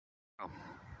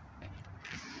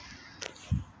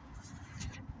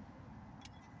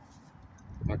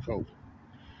Coke.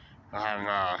 I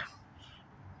have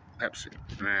Pepsi.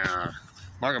 And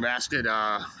Market Basket,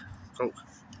 Coke.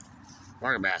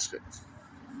 Market Basket.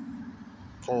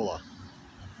 Cola.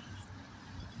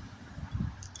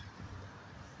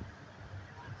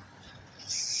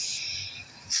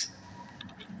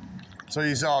 So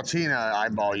you saw Tina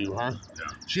eyeball you, huh? Yeah.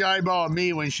 She eyeballed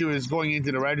me when she was going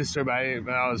into the register, but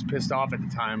I was pissed off at the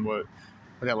time what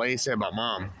that lady said about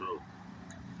Mom. True.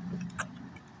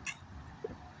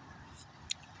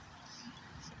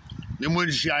 Then when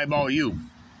did she eyeball you?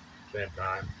 Same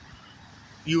time.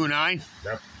 You and I?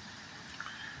 Yep.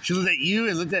 She looked at you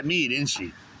and looked at me, didn't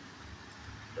she?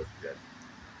 That's good.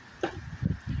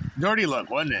 Dirty look,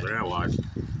 wasn't it? Yeah, it was.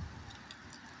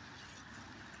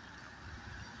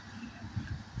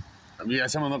 Have you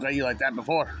had someone look at you like that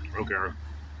before? Okay.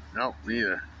 No,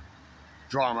 neither.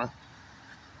 Drama.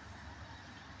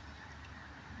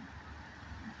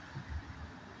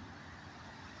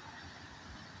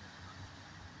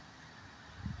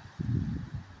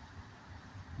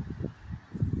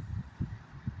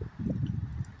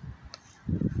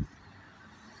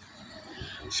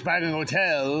 She's back in the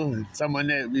hotel. Someone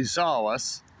that we saw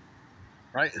us,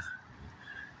 right?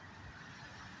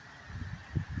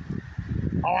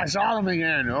 Oh, I saw them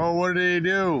again. Oh, what did they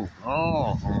do?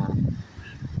 Oh,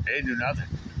 they didn't do nothing.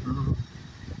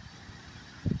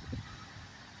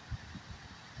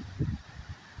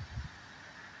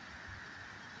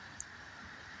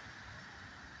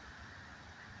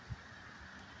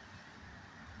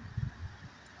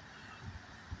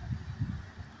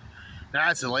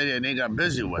 That's the lady that they got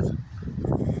busy with.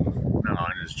 No,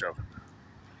 I'm just joking.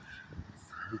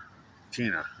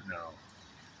 Tina, no.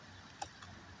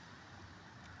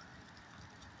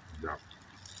 No.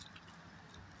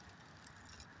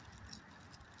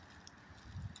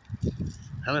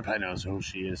 Heather probably knows who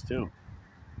she is, too.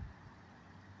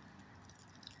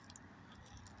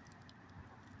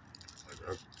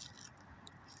 Okay.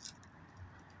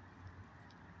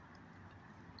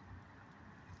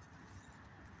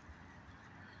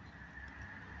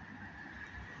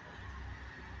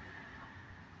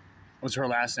 What's her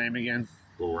last name again?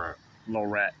 Lorette.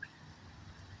 Lorette.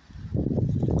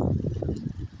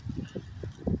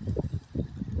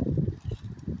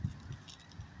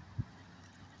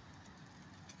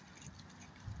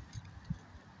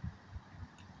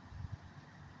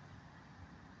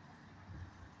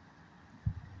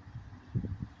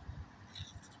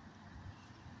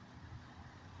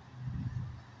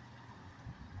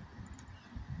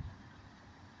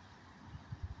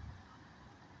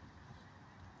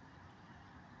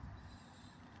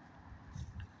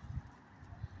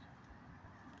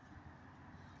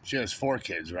 She has 4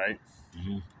 kids, right?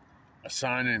 Mm-hmm. A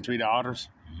son and 3 daughters.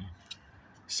 Mm-hmm.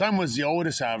 Son was the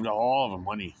oldest out of all of them,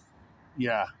 wasn't he?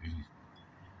 Yeah. Mm-hmm.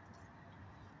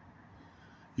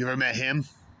 You ever met him?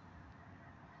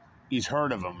 He's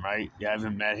heard of him, right? You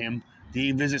haven't met him? Did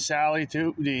he visit Sally,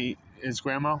 too? His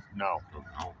grandma? No.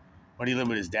 No. But he lived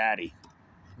with his daddy.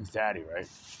 His daddy, right?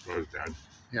 What is that?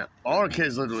 Yeah. All her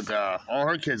kids lived with all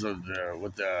her kids lived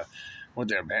with their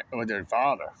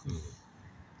father. Mm-hmm.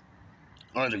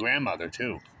 Or the grandmother,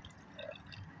 too.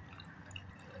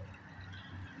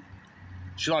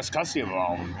 She lost custody of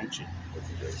all of them, didn't she?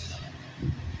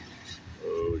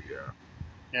 Oh, yeah.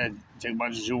 Yeah, take as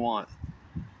much as you want.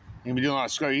 You can be doing a lot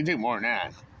of scrub. You can take more than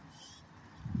that.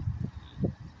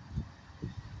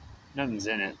 Nothing's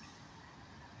in it.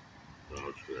 Oh,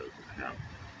 it's good. Yeah.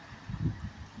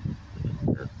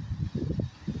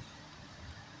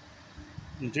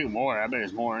 You can take more. I bet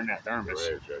there's more in that thermos.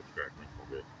 Right, that's correct.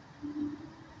 Okay.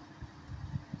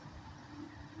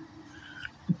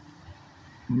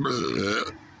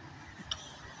 Oh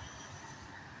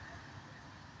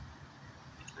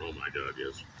my God,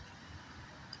 yes.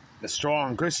 The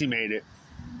strong Chrissy made it.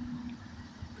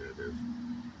 Yeah, it is.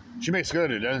 She makes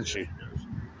good, doesn't she? Yes.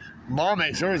 Mom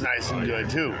makes hers nice and Oh, good, yeah,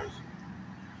 too. yes.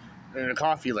 They're the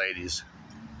coffee ladies.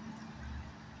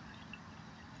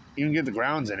 You can get the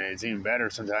grounds in it. It's even better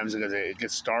sometimes because it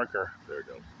gets darker. There you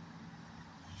go.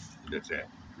 That's it.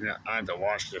 Yeah, I have to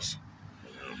wash this.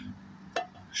 Yeah.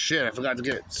 Shit, I forgot to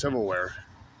get silverware.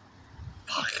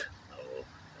 Fuck. Oh,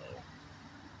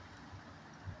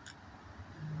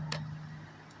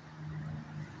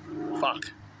 oh.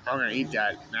 Fuck. I'm gonna eat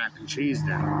that mac and cheese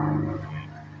then.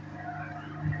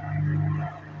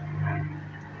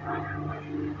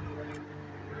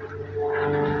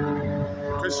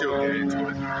 Chrissy will get into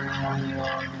it. Somewhere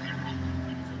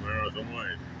else I'm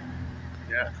like,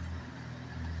 Yeah.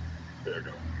 there you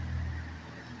go.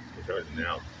 It's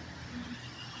now.